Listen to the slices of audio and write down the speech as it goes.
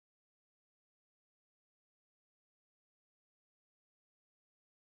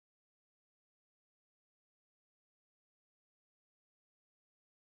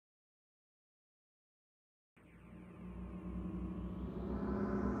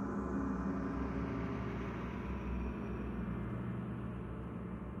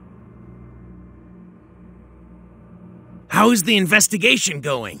How is the investigation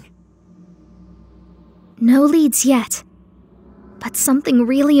going? No leads yet. But something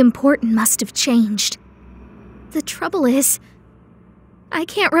really important must have changed. The trouble is, I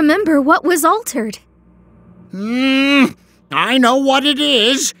can't remember what was altered. I know what it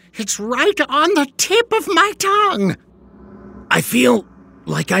is. It's right on the tip of my tongue. I feel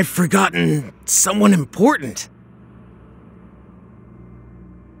like I've forgotten someone important.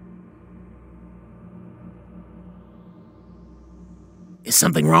 Is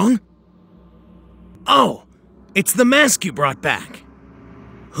something wrong? Oh, it's the mask you brought back.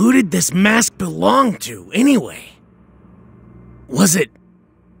 Who did this mask belong to, anyway? Was it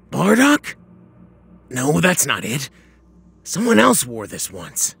Bardock? No, that's not it. Someone else wore this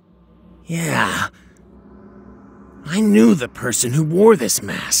once. Yeah. I knew the person who wore this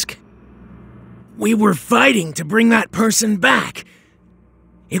mask. We were fighting to bring that person back.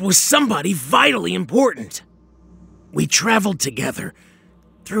 It was somebody vitally important. We traveled together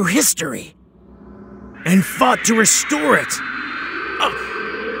through history and fought to restore it.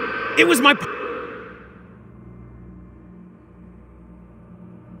 Oh, it was my...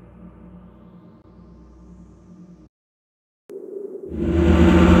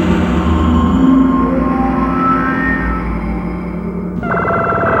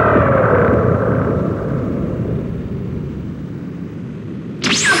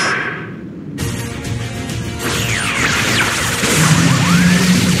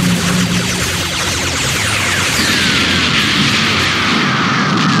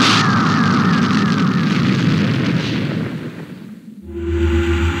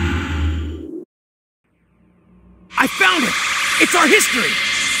 I found it! It's our history!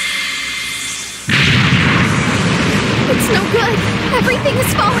 It's no good! Everything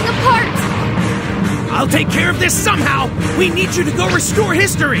is falling apart! I'll take care of this somehow! We need you to go restore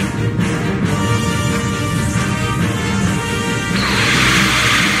history!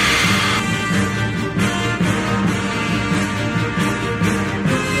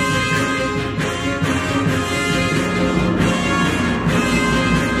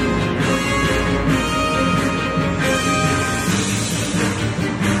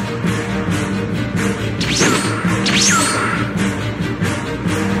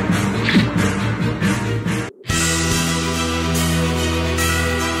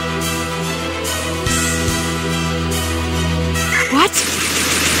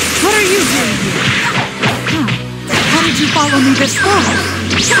 What are you doing here? Huh. How did you follow me this far?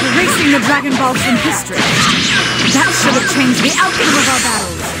 Erasing the Dragon Balls from history. That should have changed the outcome of our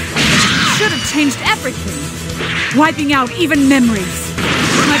battles. Should have changed everything. Wiping out even memories.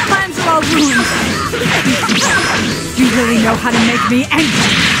 My plans are all ruined. You really know how to make me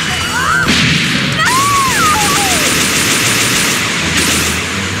angry.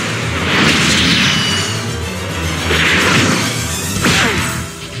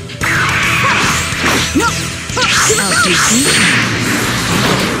 I'll teach you.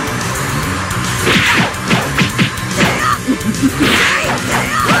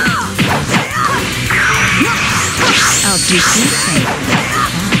 I'll teach you.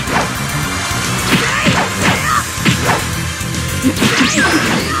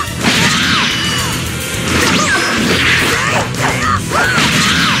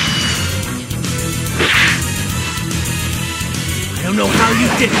 I don't know how you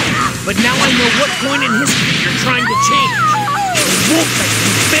did it, but now I know what point in history you're trying to change. I won't let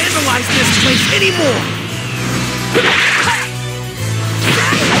you vandalize this place anymore!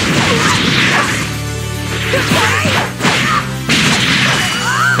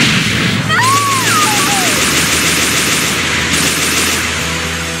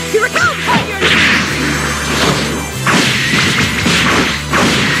 Here it comes!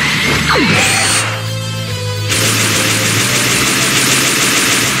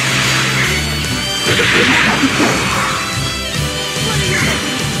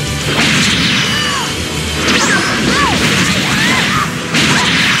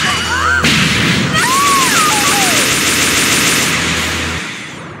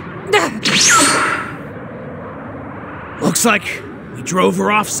 Looks like we drove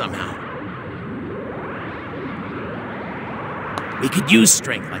her off somehow. We could use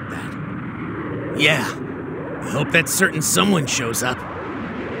strength like that. Yeah, I hope that certain someone shows up.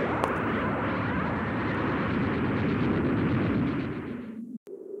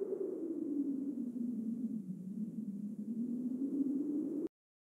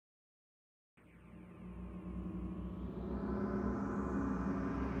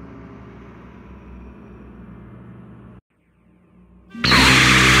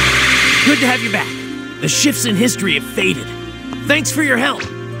 Good to have you back. The shifts in history have faded. Thanks for your help.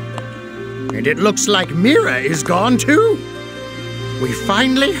 And it looks like Mira is gone too. We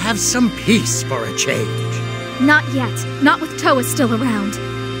finally have some peace for a change. Not yet. Not with Towa still around.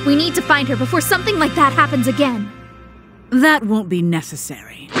 We need to find her before something like that happens again. That won't be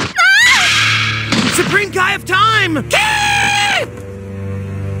necessary. Supreme Kai of Time!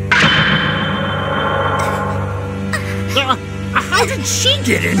 How did she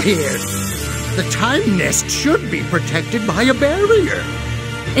get in here? The time nest should be protected by a barrier.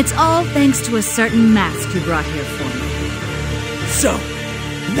 It's all thanks to a certain mask you brought here for me. So,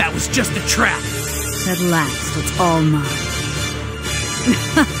 that was just a trap. At last, it's all mine.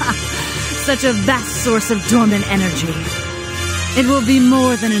 Such a vast source of dormant energy. It will be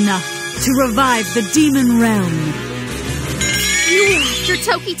more than enough to revive the demon realm. You were after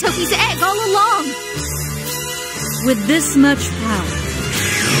Toki Toki's egg all along! With this much power,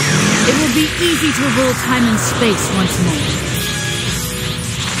 it will be easy to rule time and space once more.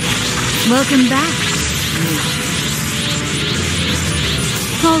 Welcome back, Mira.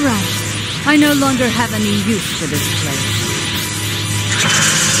 All right, I no longer have any use for this place.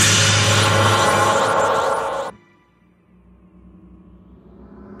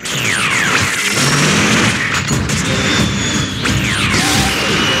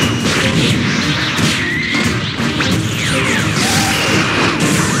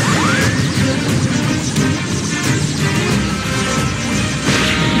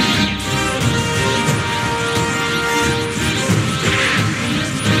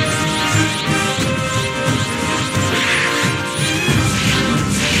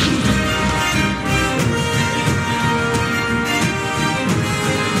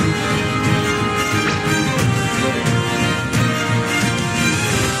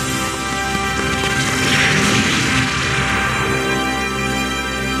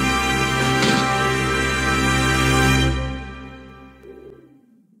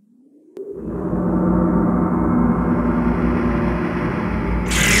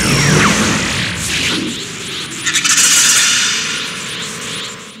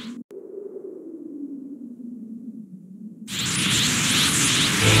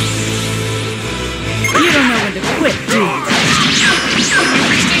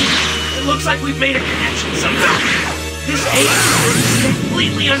 We've made a connection somehow. This alien is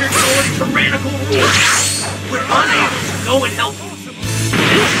completely under Towa's tyrannical rule. We're unable to go and help you.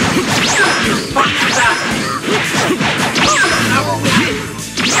 You're fighting the battle. Our within.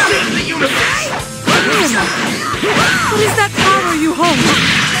 Save the universe. What is that power you hold?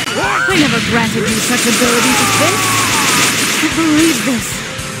 I never granted you such abilities as this. I believe this.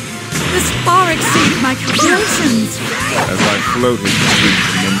 This far exceeds my calculations. As I floated between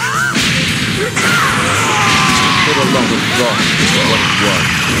dimensions, put a lot of thought into what it was.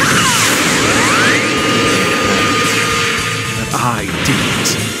 But I didn't.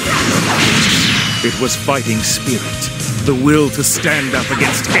 It was fighting spirit, the will to stand up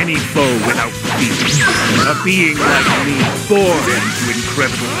against any foe without fear. A being like me, born into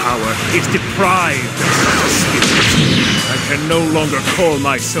incredible power, is deprived of such a spirit. I can no longer call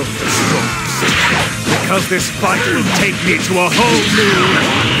myself the strongest, because this fight will take me to a whole new...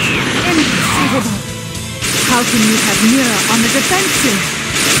 Inconceivable. How can you have Mira on the defensive?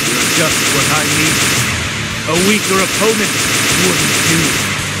 You're just what I need. A weaker opponent wouldn't do.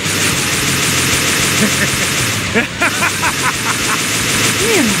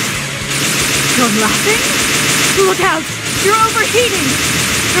 Mira, you're laughing? Look out! You're overheating!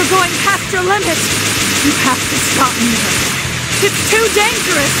 You're going past your limit! You have to stop Mira. It's too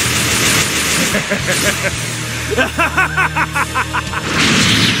dangerous!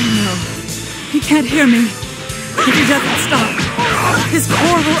 No, he can't hear me. If he doesn't stop, his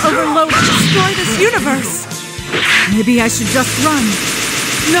core will overload and destroy this universe. Maybe I should just run.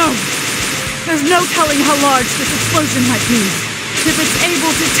 No! There's no telling how large this explosion might be. If it's able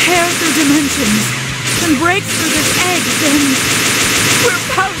to tear through dimensions and break through this egg, then we're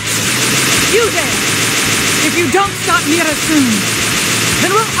poached. You there! If you don't stop Mira soon, then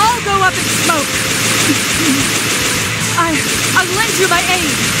we'll all go up in smoke. I'll lend you my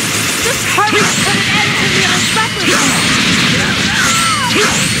aid. Just hurry and put an end to Mira's sacrifice.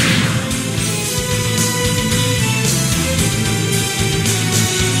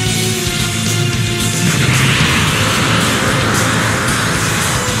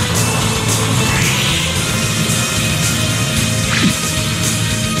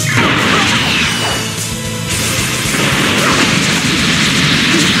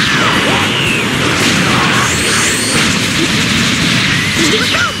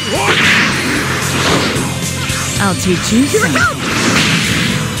 I'll teach you something.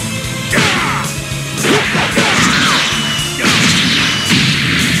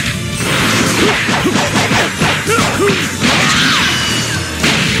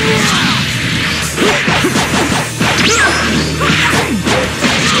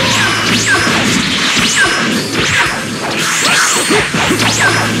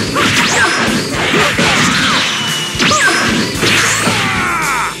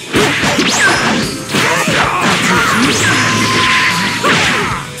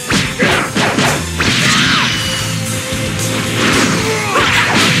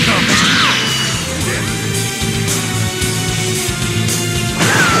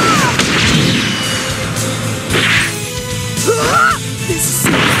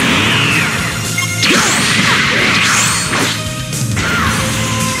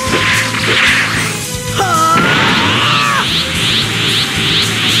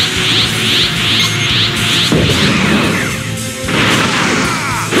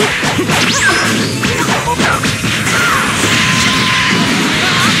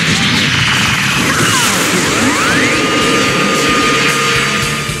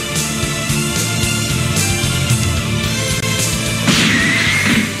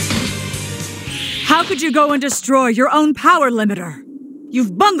 How could you go and destroy your own power limiter?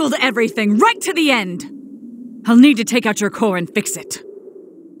 You've bungled everything right to the end. I'll need to take out your core and fix it.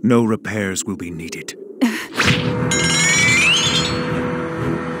 No repairs will be needed.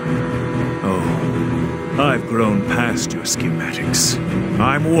 Oh, I've grown past your schematics.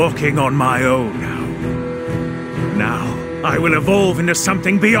 I'm walking on my own now. Now, I will evolve into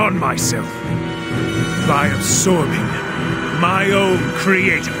something beyond myself. By absorbing my own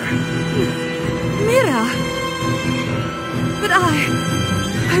creator. Mira! But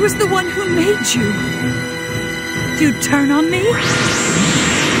I was the one who made you. You'd turn on me?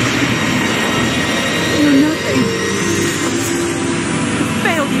 You're nothing.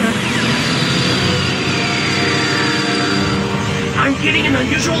 Failure. I'm getting an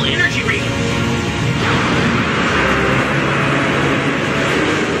unusual energy reading.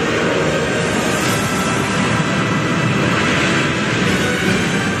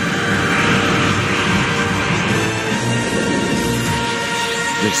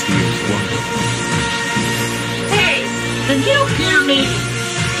 This feels wonderful. Hey, can you hear me?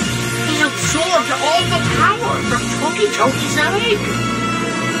 He absorbed all the power from Toki's egg.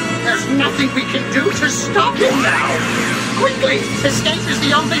 There's nothing we can do to stop him now. Quickly, escape is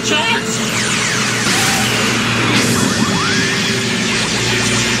the only chance.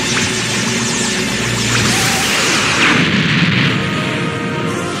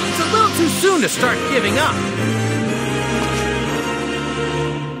 It's a little too soon to start giving up.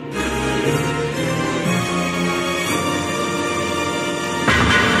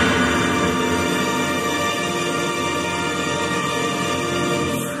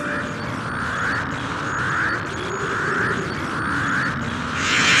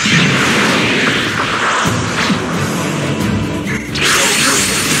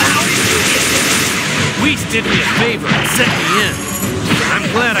 Did me a favor and set me in. I'm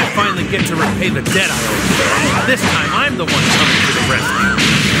glad I finally get to repay the debt I owe you. This time I'm the one coming to the rescue.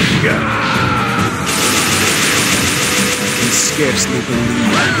 I can scarcely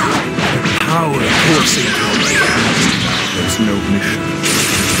believe the power coursing through me. There's no mission,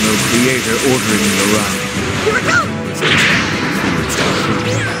 no creator ordering me around. Here it comes!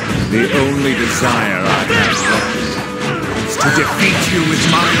 The only desire I have left is to defeat you with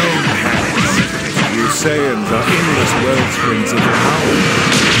my own hands. You Saiyans are endless wellsprings of power.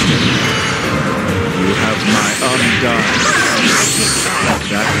 You have my undying.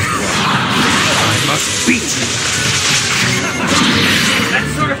 That is why I must beat you. That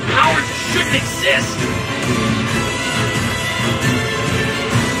sort of power shouldn't exist.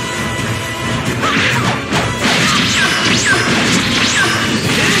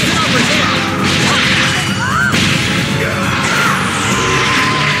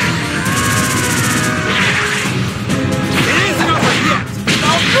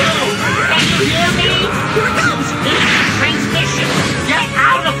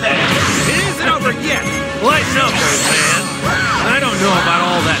 Lighten up, old man. I don't know about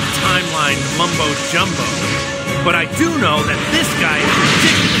all that timeline mumbo-jumbo, but I do know that this guy is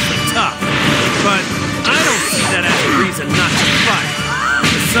ridiculously tough. But I don't see that as a reason not to fight.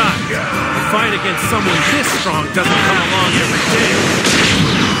 Besides, a fight against someone this strong doesn't come along every day.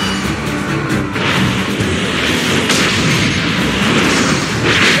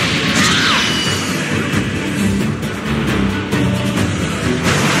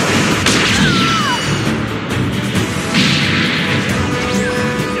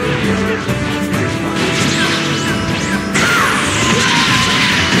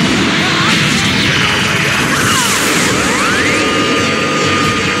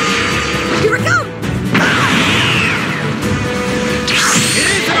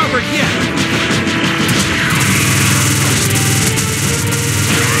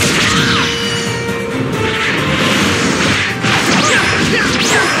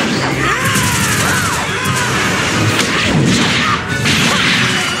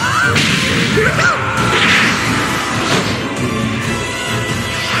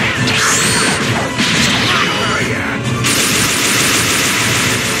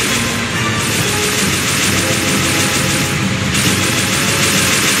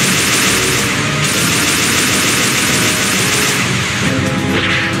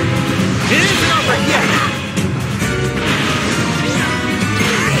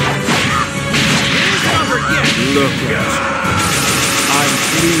 Look at you. I'm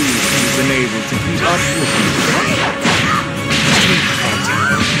pleased you've been able to keep up with me. Keep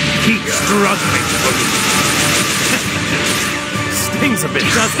fighting. Keep struggling for me. Stings a bit,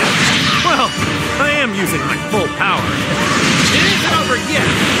 doesn't it? Well, I am using my full power. It isn't over yet.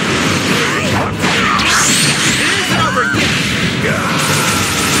 It isn't over yet.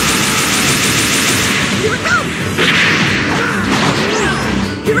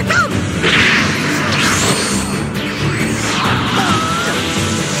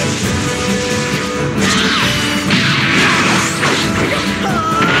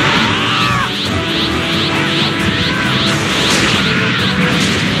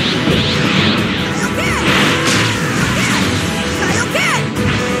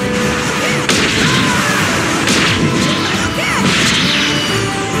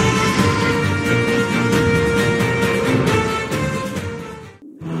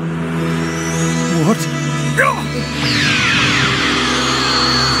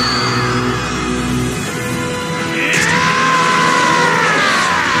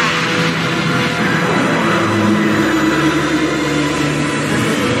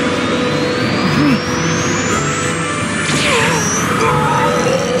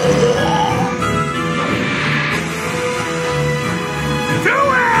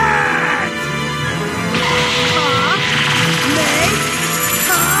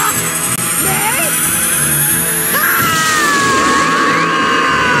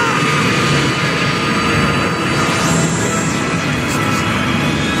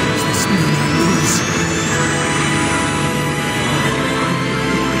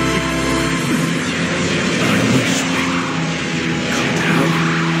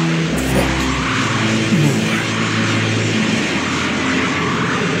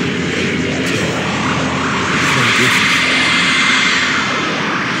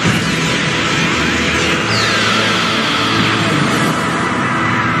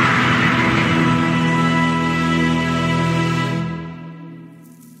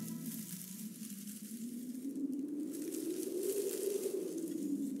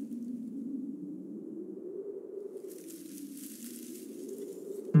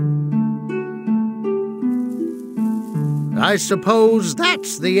 I suppose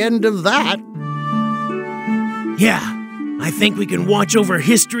that's the end of that. Yeah, I think we can watch over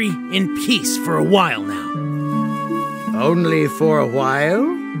history in peace for a while now. Only for a while?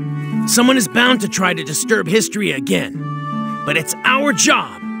 Someone is bound to try to disturb history again, but it's our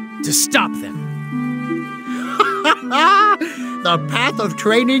job to stop them. The path of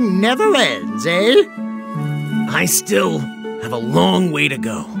training never ends, eh? I still have a long way to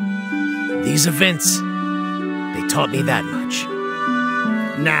go. These events, they taught me that much.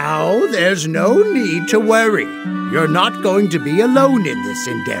 Now, there's no need to worry. You're not going to be alone in this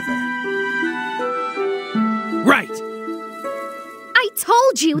endeavor. Right! I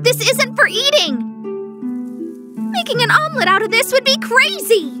told you, this isn't for eating! Making an omelet out of this would be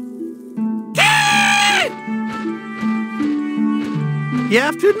crazy! You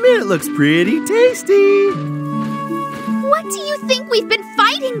have to admit, it looks pretty tasty. What do you think we've been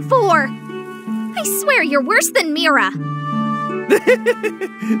fighting for? I swear you're worse than Mira.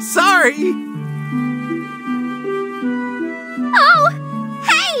 Sorry. Oh,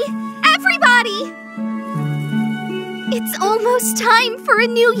 hey, everybody! It's almost time for a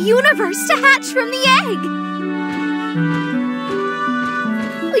new universe to hatch from the egg.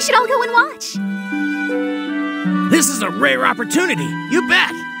 We should all go and watch. This is a rare opportunity, you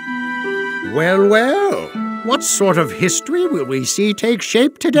bet! Well, well. What sort of history will we see take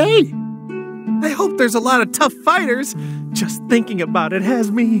shape today? I hope there's a lot of tough fighters. Just thinking about it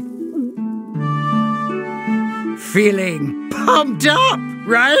has me feeling pumped up,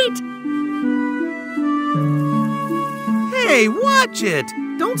 right? Hey, watch it!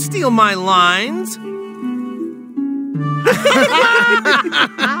 Don't steal my lines!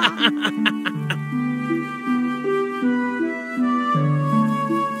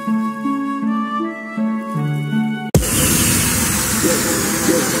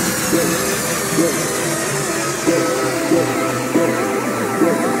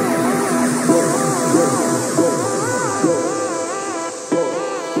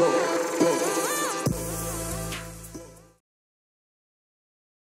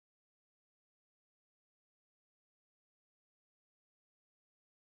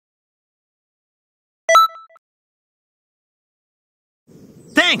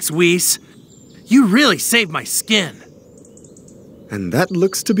 Thanks, Whis. You really saved my skin. And that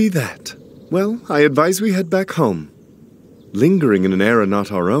looks to be that. Well, I advise we head back home. Lingering in an era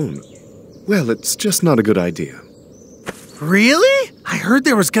not our own, well, it's just not a good idea. Really? I heard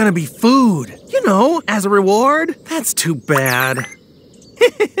there was gonna be food. You know, as a reward. That's too bad.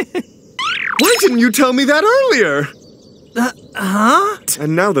 Why didn't you tell me that earlier? Huh?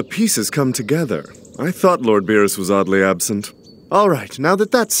 And now the pieces come together. I thought Lord Beerus was oddly absent. All right, now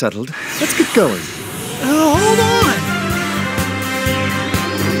that that's settled, let's get going. Hold on!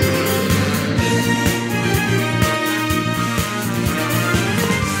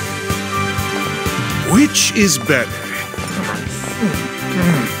 Which is better?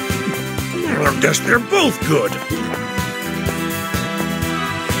 I guess they're both good.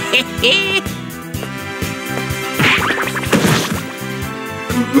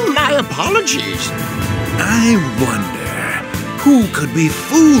 My apologies. I wonder who could be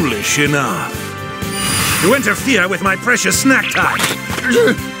foolish enough to interfere with my precious snack time.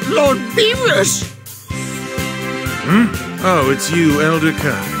 Lord Beerus! Oh, it's you, Elder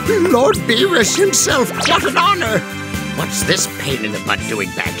Kai. Lord Beerus himself, what an honor! What's this pain in the butt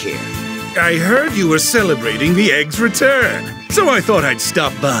doing back here? I heard you were celebrating the egg's return, so I thought I'd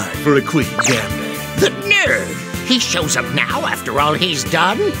stop by for a quick gander. The nerve! He shows up now after all he's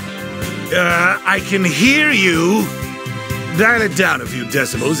done? I can hear you. Dial it down a few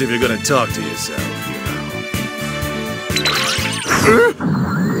decibels if you're gonna talk to yourself, you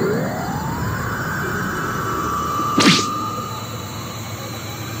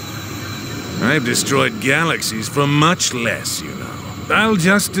know. I've destroyed galaxies for much less, you know. I'll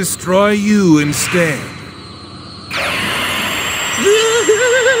just destroy you instead.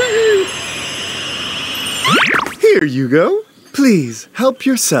 Here you go. Please, help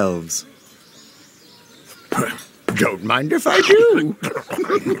yourselves. Don't mind if I do.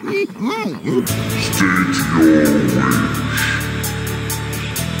 State your wish.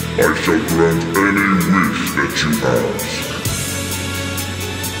 I shall grant any wish that you ask.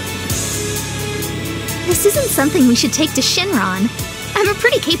 This isn't something we should take to Shinron. I'm a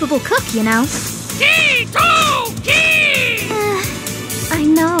pretty capable cook, you know. I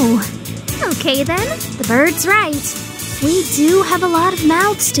know. Okay then, the bird's right. We do have a lot of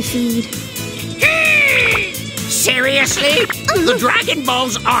mouths to feed. Seriously? The Dragon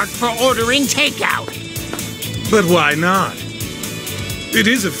Balls aren't for ordering takeout. But why not? It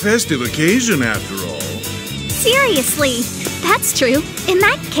is a festive occasion, after all. Seriously, That's true. In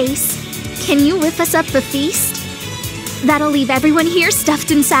that case, can you whip us up a feast? That'll leave everyone here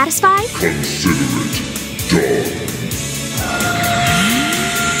stuffed and satisfied? Consider it done.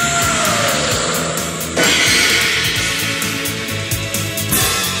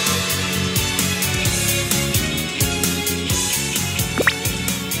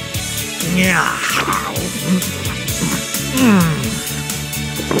 Yeah.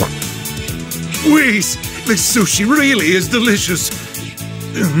 Whis, this sushi really is delicious.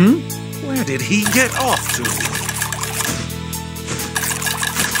 Where did he get off to?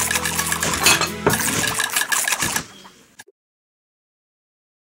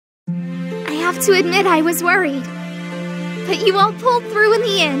 I have to admit I was worried. But you all pulled through in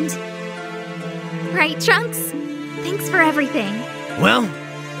the end. Right, Trunks? Thanks for everything. Well,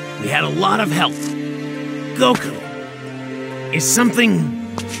 we had a lot of help. Goku, is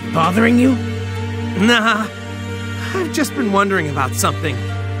something bothering you? Nah, I've just been wondering about something.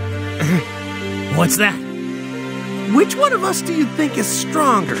 What's that? Which one of us do you think is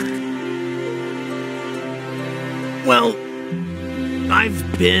stronger? Well,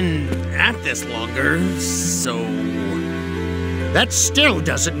 I've been at this longer, so... That still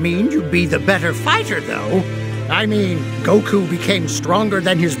doesn't mean you'd be the better fighter, though. I mean, Goku became stronger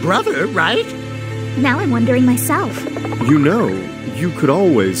than his brother, right? Now I'm wondering myself. You know, you could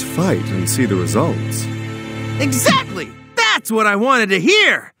always fight and see the results. Exactly! That's what I wanted to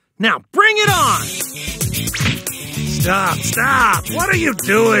hear! Now bring it on! Stop! What are you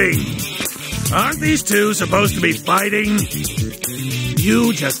doing? Aren't these two supposed to be fighting?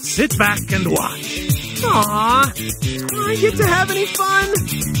 You just sit back and watch. Aww, do I get to have any fun?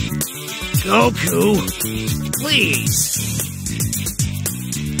 Goku, please.